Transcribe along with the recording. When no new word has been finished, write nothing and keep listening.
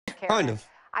Kind of.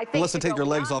 Unless they take their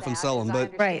legs off and sell them,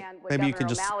 but maybe you could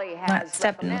just not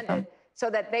step in with them. So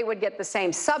that they would get the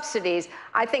same subsidies.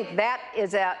 I think that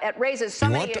is it raises so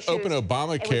many issues. You want to open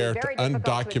Obamacare to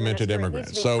undocumented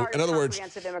immigrants. So, in other words,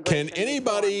 can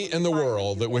anybody in the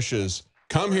world that wishes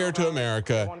come here to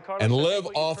America and live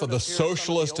off of the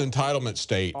socialist entitlement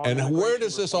state? And where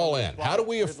does this all end? How do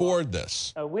we afford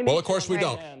this? Well, of course we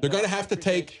don't. They're going to have to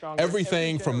take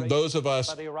everything from those of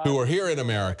us who are here in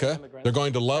America. They're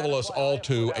going to level us all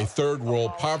to a third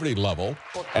world poverty level.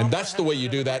 And that's the way you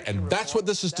do that. And that's what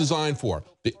this is designed for.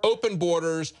 The open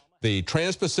borders, the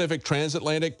trans-Pacific,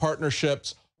 transatlantic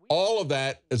partnerships, all of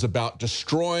that is about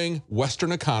destroying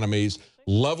Western economies,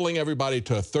 leveling everybody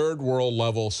to a third world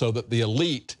level so that the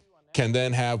elite can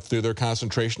then have, through their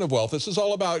concentration of wealth, this is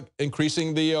all about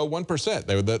increasing the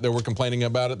 1% they were complaining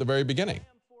about at the very beginning.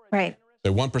 Right.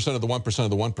 The 1% of the 1% of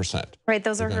the 1%. Right,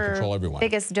 those are her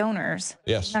biggest donors.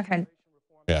 Yes. Not going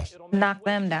to knock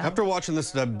them down. After watching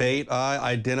this debate, I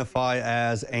identify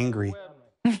as angry.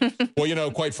 Well, you know,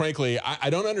 quite frankly,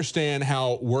 I don't understand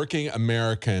how working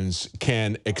Americans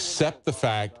can accept the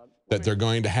fact that they're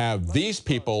going to have these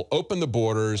people open the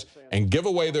borders and give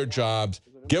away their jobs,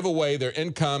 give away their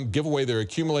income, give away their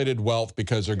accumulated wealth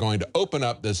because they're going to open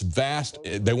up this vast,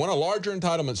 they want a larger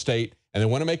entitlement state, and they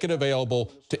want to make it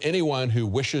available to anyone who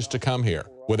wishes to come here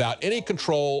without any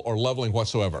control or leveling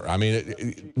whatsoever. I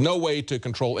mean, no way to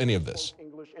control any of this.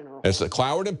 It's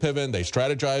Cloward and Piven. They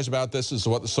strategized about this. This is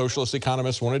what the socialist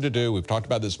economists wanted to do. We've talked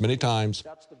about this many times,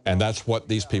 and that's what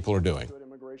these people are doing.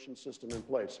 System in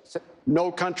place.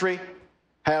 No country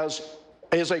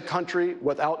is a country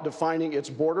without defining its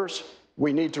borders.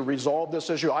 We need to resolve this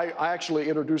issue. I actually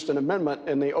introduced an amendment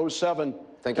in the 07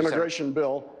 immigration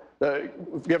bill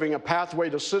giving a pathway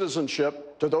to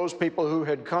citizenship to those people who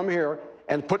had come here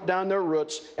and put down their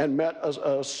roots and met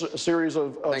a series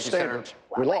of standards.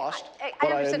 We lost,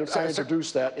 but I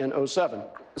introduced that in 07.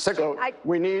 So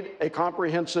we need a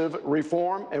comprehensive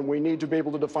reform, and we need to be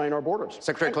able to define our borders.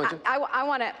 Secretary Clinton? I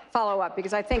want to follow up,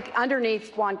 because I think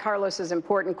underneath Juan Carlos's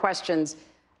important questions,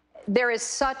 there is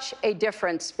such a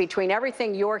difference between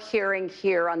everything you're hearing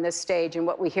here on this stage and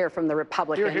what we hear from the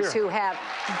Republicans who have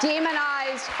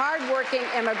demonized hardworking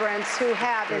immigrants, who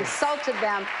have insulted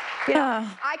them. You know,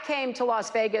 I came to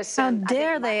Las Vegas. How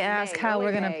dare they ask how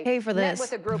we're going to pay for this?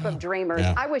 Met with a group of dreamers.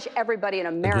 I wish everybody in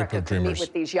America could meet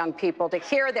with these young people to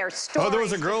hear their stories. Oh, there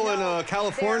was a girl in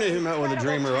California who met with a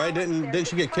dreamer, right? Didn't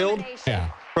she get killed?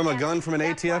 Yeah. From a gun from an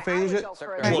ATF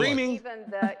agent? Dreaming.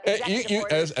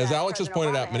 As Alex has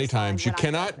pointed out many times, you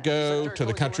cannot go to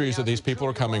the countries that these people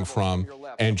are coming from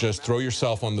and just throw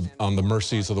yourself on the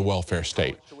mercies of the welfare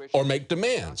state or make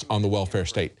demands on the welfare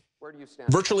state.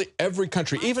 Virtually every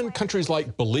country, even countries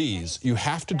like Belize, you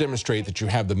have to demonstrate that you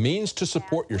have the means to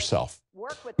support yourself.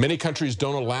 Many countries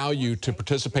don't allow you to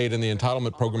participate in the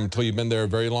entitlement program until you've been there a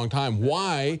very long time.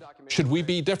 Why should we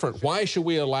be different? Why should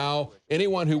we allow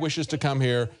anyone who wishes to come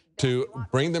here to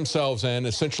bring themselves in,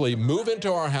 essentially move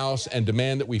into our house and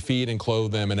demand that we feed and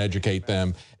clothe them and educate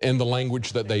them in the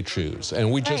language that they choose? And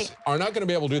we just are not going to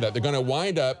be able to do that. They're going to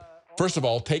wind up, first of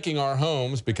all, taking our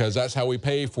homes, because that's how we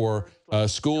pay for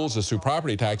schools, is through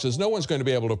property taxes. No one's going to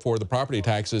be able to afford the property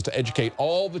taxes to educate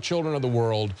all the children of the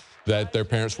world that their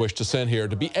parents wish to send here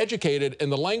to be educated in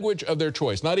the language of their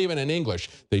choice, not even in English.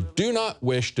 They do not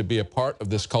wish to be a part of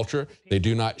this culture. They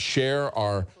do not share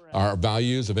our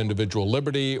values of individual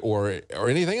liberty or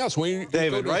anything else.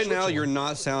 David, right now you're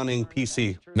not sounding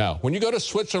PC. No. When you go to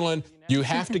Switzerland, you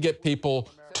have to get people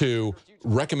to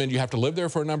recommend, you have to live there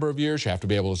for a number of years, you have to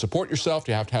be able to support yourself,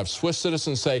 you have to have Swiss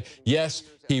citizens say, yes,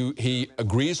 he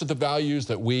agrees with the values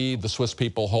that we, the Swiss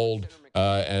people, hold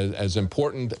as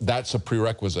important. That's a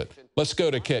prerequisite. Let's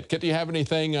go to Kit. Kit, do you have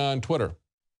anything on Twitter?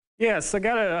 Yes, I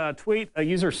got a tweet a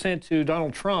user sent to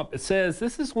Donald Trump. It says,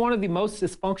 "This is one of the most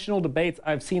dysfunctional debates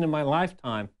I've seen in my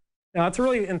lifetime." Now, it's a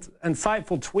really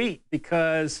insightful tweet,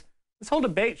 because this whole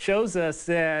debate shows us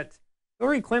that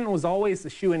Hillary Clinton was always the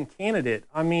shoo-in candidate.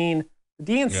 I mean, the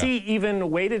DNC even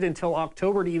waited until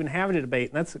October to even have a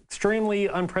debate, and that's extremely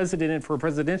unprecedented for a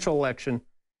presidential election.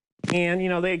 And, you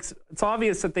know, it's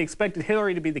obvious that they expected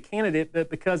Hillary to be the candidate,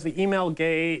 but because of the email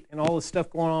gate and all this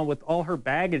stuff going on with all her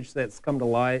baggage that's come to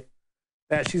light,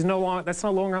 that she's that's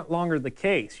no longer the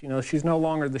case. You know, she's no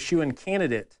longer the shoo-in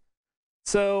candidate.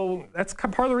 So that's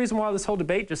part of the reason why this whole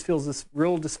debate just feels this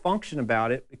real dysfunction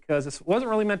about it, because it wasn't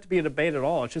really meant to be a debate at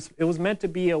all. It was meant to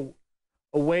be a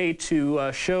way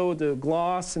to show the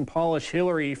gloss and polish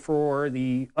Hillary for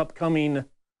the upcoming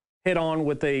head-on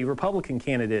with a Republican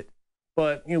candidate.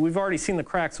 But, you know, we've already seen the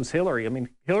cracks with Hillary. I mean,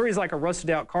 Hillary's like a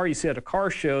rusted-out car you see at a car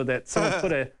show that someone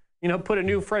put a you know, put a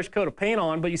new fresh coat of paint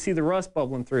on, but you see the rust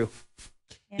bubbling through.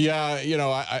 Yeah, you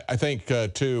know, I think,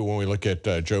 too, when we look at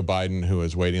Joe Biden, who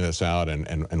is waiting this out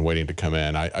and waiting to come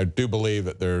in, I do believe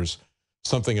that there's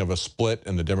something of a split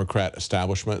in the Democrat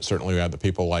establishment. Certainly we have the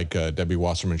people like Debbie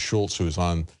Wasserman Schultz, who's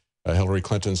on Hillary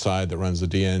Clinton's side that runs the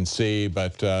DNC.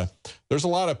 But there's a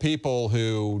lot of people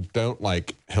who don't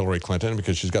like Hillary Clinton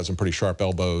because she's got some pretty sharp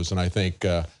elbows. And I think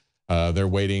they're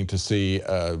waiting to see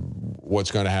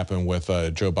what's going to happen with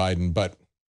Joe Biden. But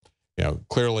you know,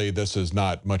 clearly this is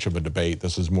not much of a debate.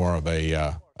 This is more of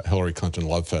a Hillary Clinton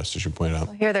love fest, as you pointed out.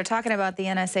 Well, here they're talking about the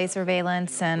NSA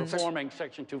surveillance and reforming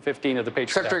Section 215 of the Patriot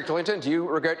Act. Secretary Clinton, do you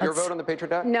regret your vote on the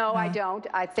Patriot Act? No, I don't.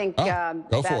 I think Go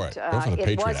that for it. Go for the it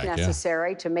Patriot was Act,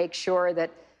 necessary to make sure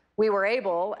that we were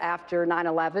able, after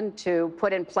 9/11, to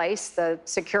put in place the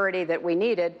security that we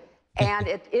needed. And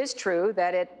it is true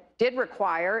that it did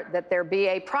require that there be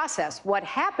a process. What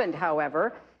happened,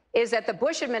 however, is that the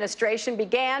Bush administration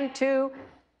began to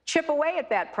chip away at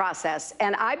that process,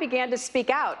 and I began to speak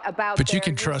out about. But you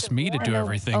can trust me to do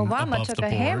everything Obama above took the a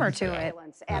board. hammer to it.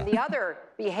 And the other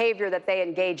behavior that they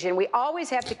engage in. We always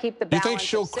have to keep the Do you balance. think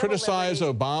she'll of civil criticize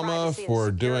liberties, Obama privacy, and for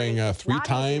security. doing It's 3 not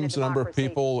easy in a times the number of democracy,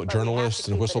 people, but we have to journalists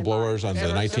and keep it in mind. whistleblowers under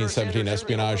the 1917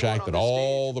 Espionage Act that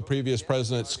all the previous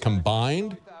presidents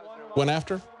combined went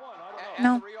after?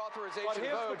 No.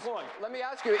 Let me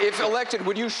ask you, if elected,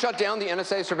 would you shut down the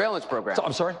NSA surveillance program?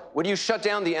 I'm sorry? Would you shut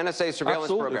down the NSA surveillance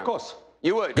Absolutely, program? of course.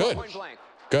 You would? Good. Point blank.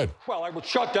 Good. Well, I would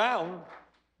shut down,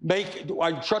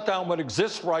 I'd shut down what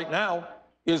exists right now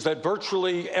is that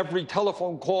virtually every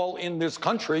telephone call in this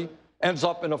country ends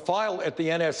up in a file at the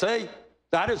NSA.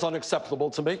 That is unacceptable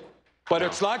to me. But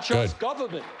it's not just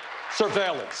government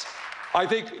surveillance. I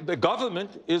think the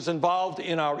government is involved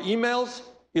in our emails,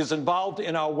 is involved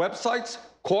in our websites.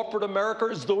 Corporate America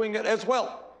is doing it as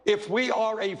well. If we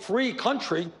are a free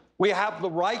country, we have the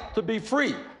right to be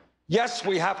free. Yes,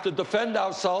 we have to defend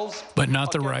ourselves, but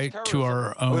not the right to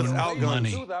our own money.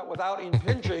 Do that without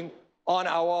impinging on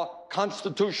our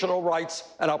constitutional rights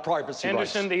and our privacy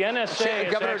Anderson, rights. the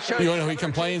NSA You know, he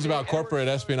complains about corporate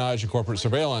espionage and corporate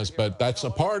surveillance, but that's a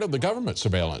part of the government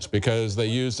surveillance because they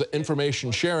use the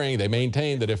information sharing. They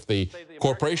maintain that if the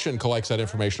corporation collects that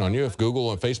information on you, if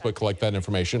Google and Facebook collect that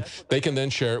information, they can then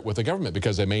share it with the government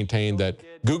because they maintain that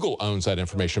Google owns that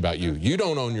information about you. You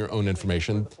don't own your own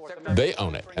information. They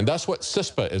own it. And that's what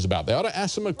CISPA is about. They ought to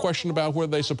ask them a question about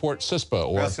whether they support CISPA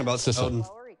or CISA.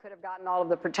 Gotten all of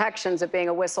the protections of being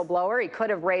a whistleblower. He could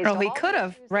have raised. Oh, he could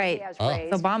have, right.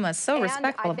 Obama is so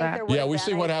respectful of that. Yeah, we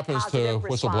see what happens to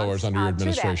whistleblowers under your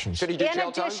administration. Should he do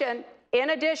jail time? In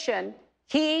addition,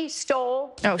 he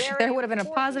stole. Oh, there would have been a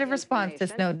positive response to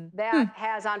Snowden. That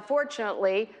has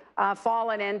unfortunately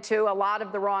fallen into a lot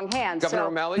of the wrong hands. Governor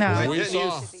O'Malley? No. Didn't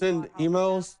you send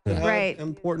emails that had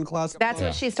important classified? That's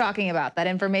what she's talking about. That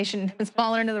information has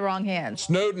fallen into the wrong hands.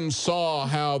 Snowden saw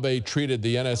how they treated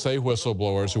the NSA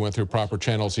whistleblowers who went through proper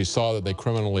channels. He saw that they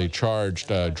criminally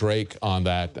charged Drake on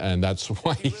that, and that's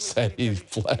why he said he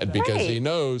fled, because he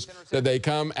knows that they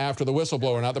come after the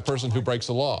whistleblower, not the person who breaks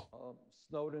the law.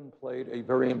 Snowden played a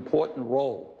very important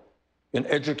role in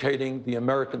educating the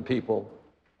American people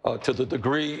to the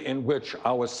degree in which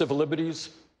our civil liberties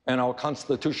and our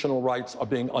constitutional rights are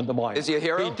being undermined. Is he a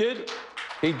hero?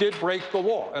 He did break the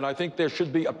law, and I think there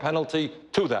should be a penalty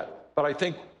to that. But I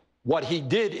think what he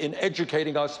did in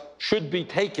educating us should be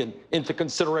taken into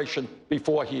consideration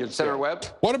before he is Senator dead. Webb?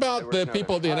 What about the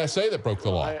people at the NSA that broke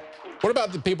the law? What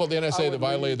about the people at the NSA that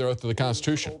violated their oath to the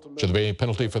Constitution? Should there be any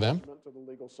penalty for them?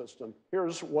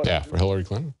 Here's what for Hillary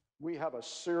Clinton. we have a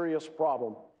serious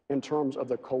problem in terms of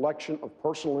the collection of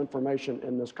personal information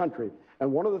in this country.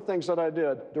 And one of the things that I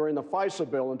did during the FISA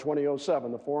bill in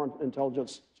 2007, the Foreign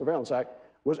Intelligence Surveillance Act,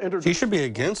 was introduced. She should be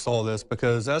against all this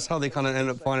because that's how they kind of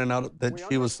ended up finding out that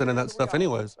she was sending that stuff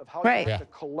anyways. Right. To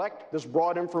collect this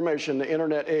broad information in the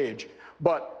internet age.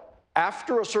 But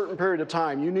after a certain period of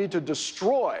time, you need to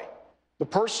destroy the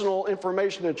personal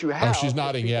information that you have. Oh, she's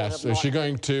nodding yes. Is she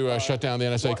going to shut down the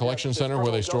NSA Collection Center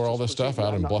where they store all this stuff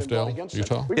out in Bluffdale,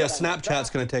 Utah? Yeah, Snapchat's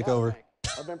going to take over.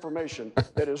 Of information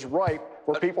that is ripe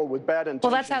for people with bad intentions.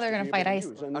 Well, that's how they're going to fight ICE.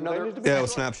 Yeah,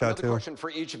 with Snapchat too. Question for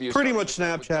each of you. Pretty much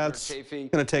Snapchat's going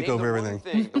to take over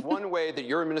everything. The one way that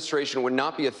your administration would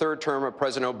not be a third term of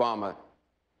President Obama.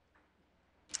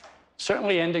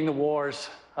 Certainly ending the wars.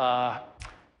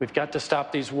 We've got to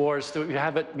stop these wars. We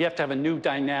have to have a new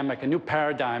dynamic, a new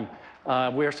paradigm.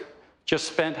 We're just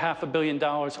spent $500 million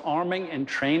arming and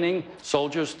training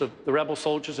soldiers, the rebel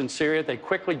soldiers in Syria. They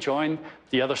quickly joined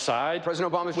the other side.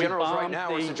 President Obama's generals right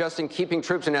now are suggesting keeping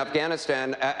troops in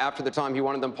Afghanistan after the time he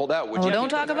wanted them pulled out. Don't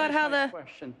talk about how the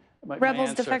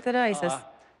rebels defected ISIS.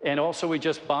 And also, we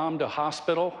just bombed a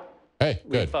hospital. Hey,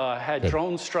 good. We've had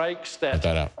drone strikes that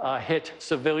hit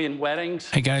civilian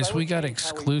weddings. Hey, guys, we got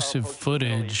exclusive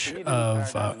footage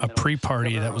of a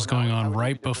pre-party that was going on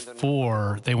right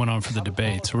before they went on for the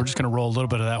debate. So we're just going to roll a little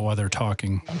bit of that while they're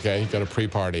talking. Okay, got a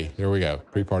pre-party. Here we go.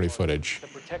 Pre-party footage. To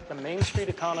protect the Main Street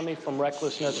economy from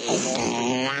recklessness.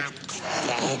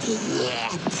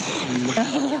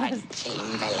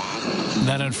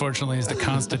 That, unfortunately, is the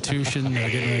Constitution.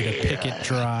 They're getting ready to pick it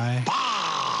dry.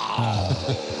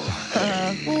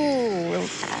 Ooh,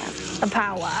 a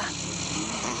power.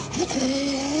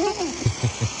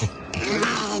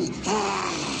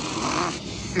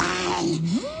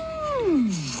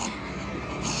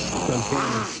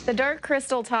 The dark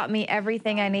crystal taught me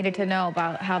everything I needed to know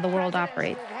about how the world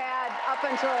operates. Up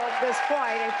until this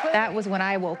point, that was when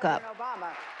I woke up.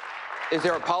 Is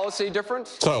there a policy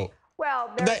difference? So, well,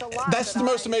 that's the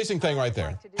most amazing thing right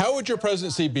there. How would your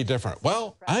presidency be different?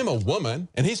 Well, I'm a woman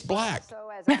and he's black.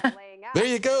 There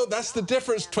you go. That's the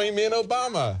difference between me and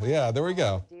Obama. Yeah, there we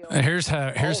go. Here's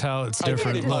how it's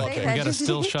different. Look, we got a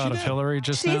still shot of Hillary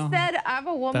just now. She said, I'm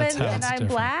a woman and I'm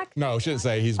black. No, she didn't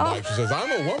say he's black. She says,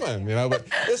 I'm a woman, you know, but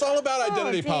it's all about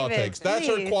identity politics. That's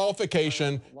her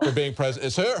qualification for being president.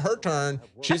 It's her turn.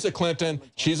 She's a Clinton.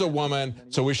 She's a woman,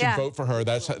 so we should vote for her.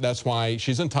 That's why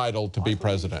she's entitled to be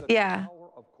president. Yeah.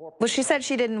 Well, she said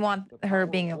she didn't want her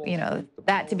being, you know,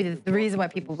 that to be the reason why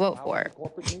people vote for her.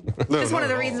 Just one of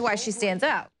the reasons why she stands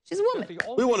out. She's a woman.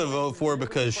 We want to vote for her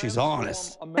because she's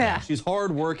honest. Yeah. She's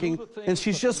hardworking, and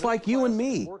she's just like you and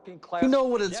me.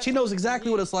 She knows exactly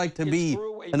what it's like to be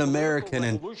an American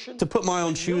and to put my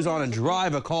own shoes on and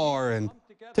drive a car and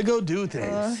to go do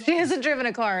things. She hasn't driven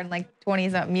a car in like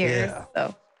 20-something years. Yeah.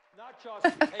 So. Not just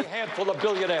a handful of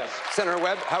billionaires. Senator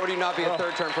Webb, how would you not be a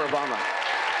third term for Obama?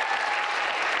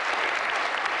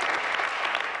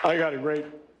 I got a great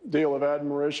deal of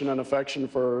admiration and affection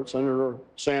for Senator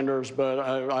Sanders, but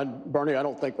Bernie, I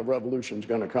don't think the revolution's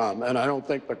going to come, and I don't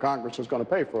think the Congress is going to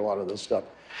pay for a lot of this stuff.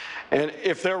 And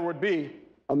if there would be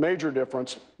a major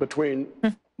difference between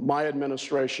my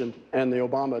administration and the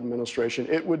Obama administration,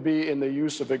 it would be in the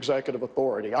use of executive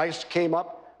authority. I came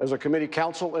up as a committee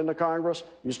counsel in the Congress,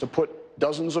 used to put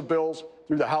dozens of bills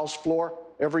through the House floor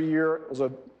every year as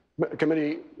a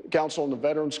committee counsel in the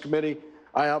Veterans Committee.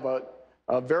 I have a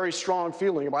very strong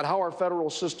feeling about how our federal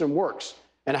system works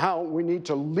and how we need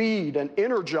to lead and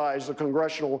energize the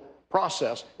congressional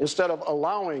process instead of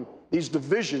allowing these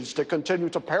divisions to continue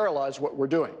to paralyze what we're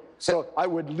doing. So I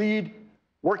would lead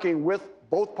working with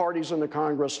both parties in the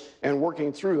Congress and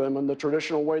working through them in the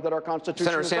traditional way that our Constitution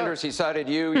Senator Sanders, he cited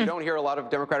you. You don't hear a lot of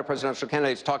Democratic presidential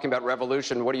candidates talking about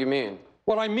revolution. What do you mean?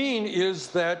 What I mean is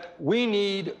that we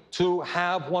need to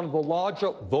have one of the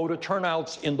larger voter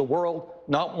turnouts in the world,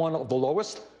 not one of the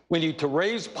lowest. We need to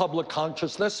raise public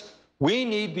consciousness. We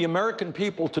need the American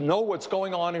people to know what's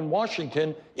going on in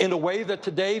Washington in a way that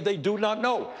today they do not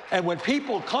know. And when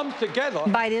people come together...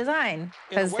 By design,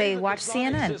 because they watch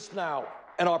CNN. Now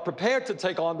and are prepared to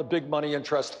take on the big money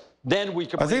interest, then we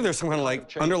can... I think there's some kind of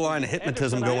like underlying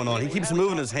hypnotism going on. He keeps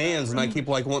moving his hands, and I keep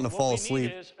like wanting to fall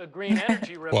asleep.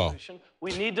 Well,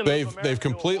 they've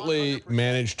completely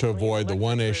managed to avoid the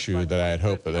one issue that I had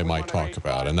hoped that they might talk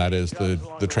about, and that is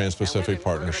the Trans-Pacific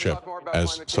Partnership,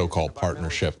 as so-called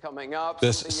partnership.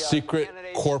 This secret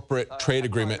corporate trade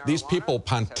agreement. These people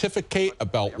pontificate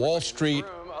about Wall Street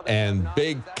and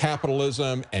big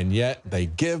capitalism, and yet they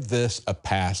give this a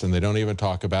pass and they don't even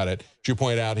talk about it. As you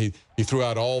point out, he threw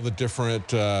out all the different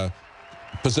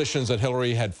positions that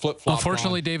Hillary had flip-flopped.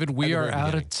 Unfortunately, David, we are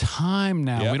out of time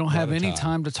now. Yep, we don't have any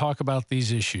time to talk about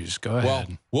these issues. Go ahead. Well,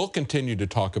 we'll continue to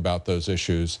talk about those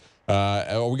issues.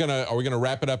 Are we gonna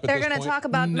wrap it up at this point? They're going to talk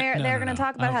about they're going to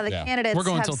talk about how the candidates we're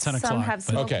going till 10 o'clock.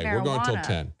 Okay, we're going till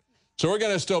 10. So we're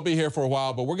going to still be here for a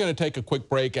while, but we're going to take a quick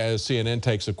break as CNN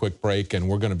takes a quick break, and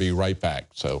we're going to be right back.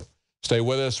 So stay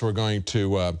with us. We're going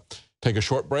to take a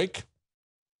short break.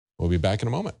 We'll be back in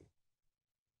a moment.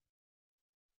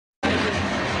 I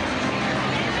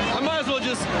might as well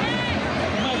just...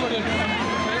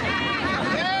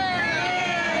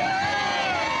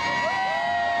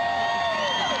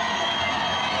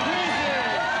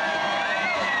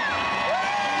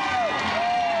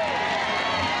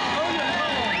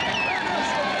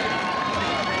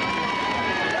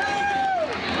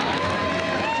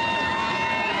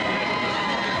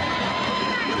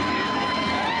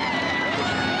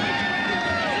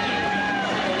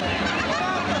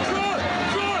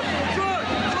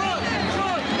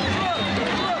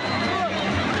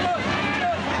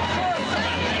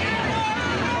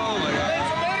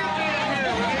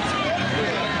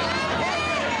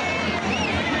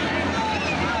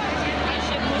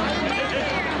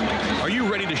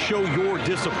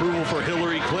 disapproval for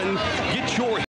Hillary Clinton.